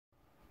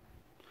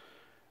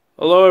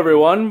Hello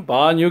everyone,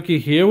 Bon Yuki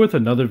here with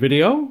another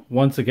video.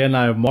 Once again,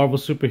 I have Marvel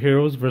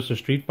Superheroes vs.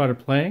 Street Fighter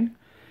playing.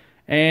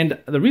 And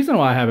the reason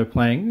why I have it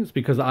playing is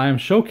because I am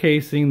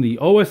showcasing the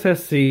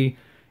OSSC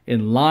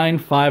in Line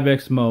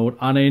 5X mode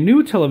on a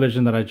new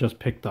television that I just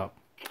picked up.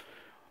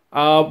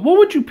 What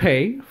would you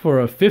pay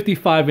for a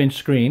 55-inch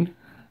screen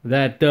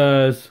that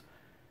does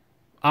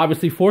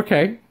obviously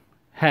 4K,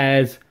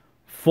 has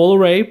full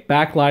array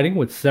backlighting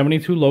with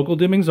 72 local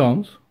dimming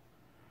zones,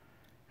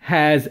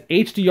 has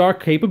HDR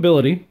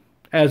capability,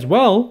 as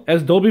well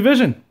as Dolby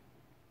Vision.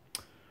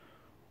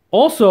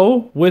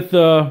 Also, with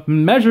a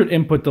measured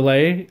input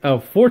delay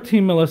of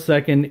 14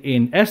 millisecond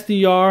in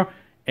SDR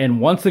and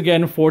once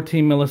again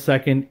 14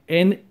 millisecond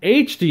in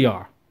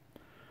HDR.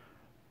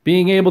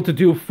 Being able to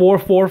do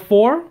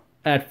 444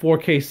 at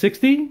 4K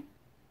 60.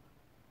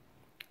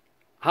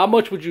 How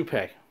much would you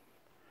pay?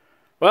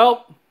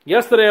 Well,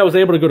 yesterday I was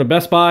able to go to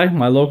Best Buy,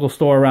 my local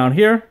store around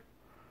here,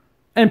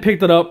 and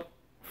picked it up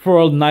for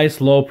a nice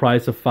low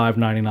price of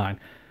 $5.99.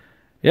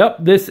 Yep,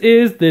 this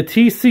is the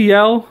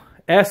TCL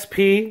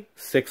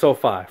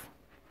SP605.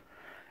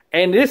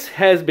 And this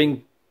has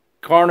been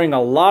garnering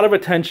a lot of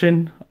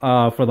attention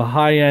for the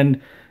high-end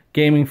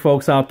gaming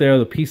folks out there,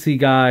 the PC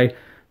guy,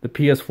 the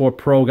PS4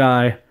 Pro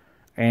guy,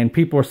 and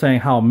people are saying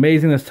how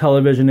amazing this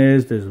television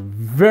is. There's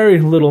very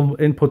little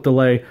input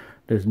delay.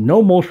 There's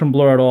no motion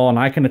blur at all, and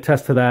I can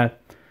attest to that.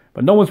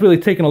 But no one's really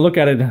taking a look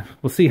at it.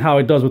 We'll see how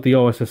it does with the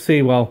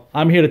OSSC. Well,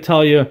 I'm here to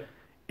tell you,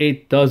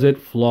 it does it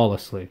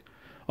flawlessly.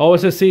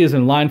 OSSC is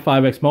in Line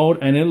 5X mode,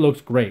 and it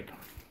looks great.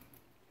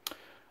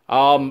 People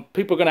are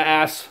going to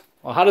ask,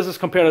 well, how does this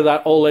compare to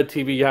that OLED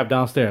TV you have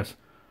downstairs?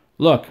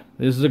 Look,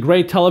 this is a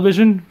great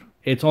television.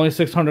 It's only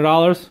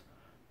 $600.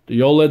 The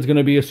OLED's going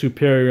to be a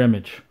superior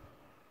image.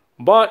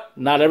 But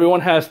not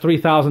everyone has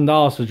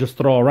 $3,000 to just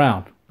throw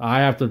around. I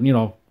have to,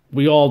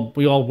 we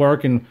all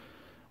work, and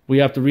we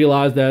have to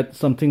realize that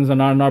some things are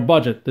not in our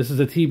budget. This is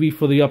a TV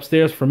for the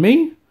upstairs for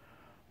me,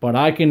 but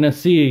I can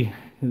see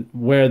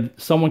where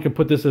someone can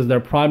put this as their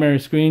primary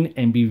screen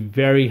and be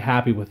very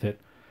happy with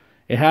it.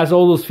 It has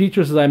all those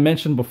features as I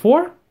mentioned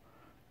before,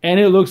 and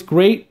it looks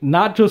great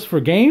not just for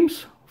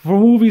games, for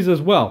movies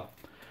as well.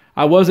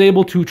 I was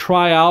able to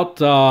try out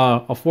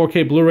a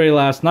 4K Blu-ray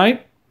last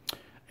night,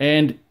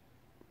 and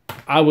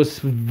I was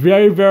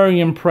very, very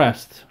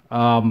impressed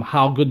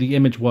how good the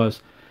image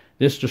was.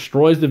 This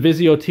destroys the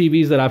Vizio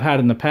TVs that I've had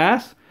in the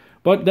past,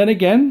 but then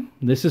again,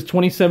 this is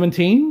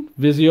 2017.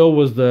 Vizio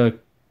was the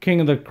king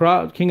of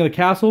the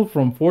castle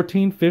from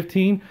 14,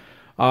 15,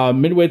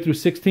 midway through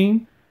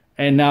 16,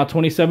 and now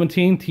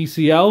 2017,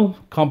 TCL,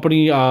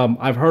 company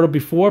I've heard of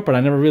before, but I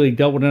never really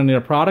dealt with any of their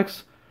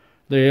products.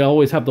 They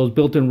always have those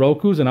built-in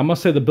Rokus, and I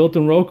must say the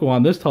built-in Roku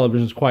on this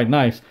television is quite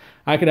nice.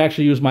 I could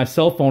actually use my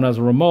cell phone as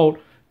a remote,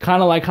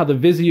 kind of like how the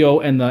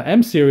Vizio and the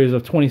M series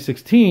of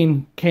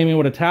 2016 came in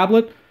with a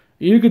tablet.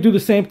 You could do the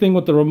same thing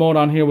with the remote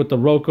on here with the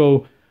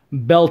Roku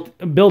built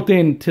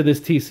into this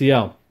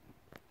TCL.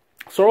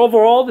 So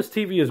overall, this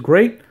TV is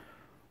great.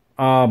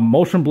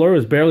 Motion blur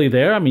is barely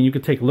there. I mean, you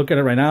could take a look at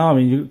it right now. I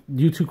mean,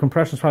 YouTube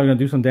compression is probably going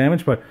to do some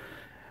damage, but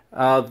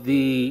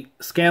the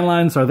scan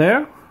lines are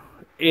there.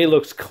 It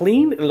looks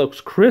clean. It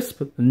looks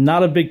crisp.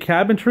 Not a big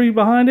cabinetry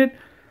behind it.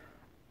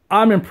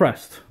 I'm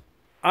impressed.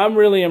 I'm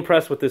really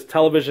impressed with this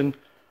television.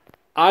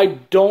 I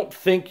don't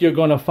think you're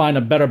going to find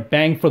a better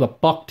bang for the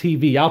buck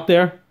TV out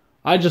there.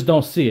 I just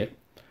don't see it.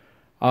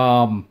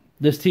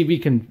 This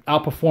TV can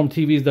outperform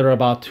TVs that are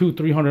about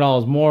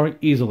 $200-300 more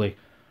easily.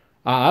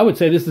 I would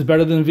say this is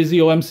better than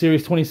Vizio M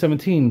Series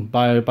 2017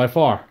 by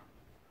far.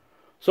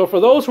 So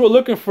for those who are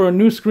looking for a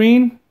new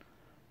screen,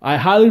 I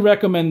highly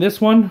recommend this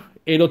one.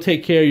 It'll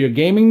take care of your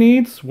gaming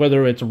needs,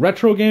 whether it's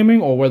retro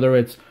gaming or whether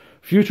it's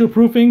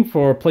future-proofing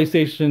for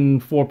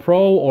PlayStation 4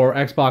 Pro or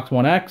Xbox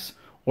One X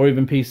or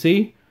even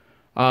PC.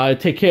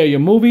 Take care of your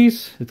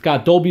movies. It's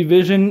got Dolby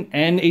Vision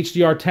and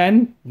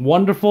HDR10.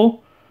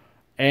 Wonderful.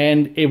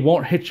 And it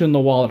won't hit you in the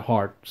wallet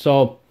hard.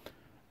 So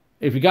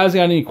if you guys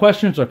got any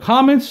questions or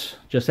comments,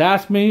 just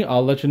ask me.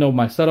 I'll let you know what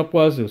my setup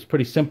was. It was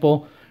pretty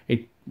simple.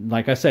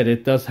 Like I said,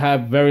 it does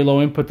have very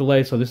low input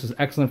delay, so this is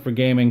excellent for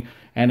gaming,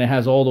 and it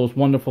has all those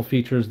wonderful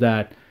features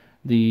that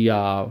the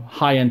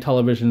high-end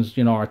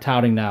televisions, are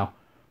touting now.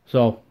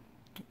 So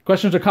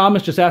questions or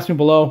comments, just ask me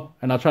below,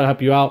 and I'll try to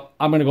help you out.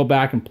 I'm going to go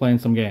back and play in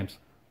some games.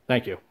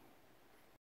 Thank you.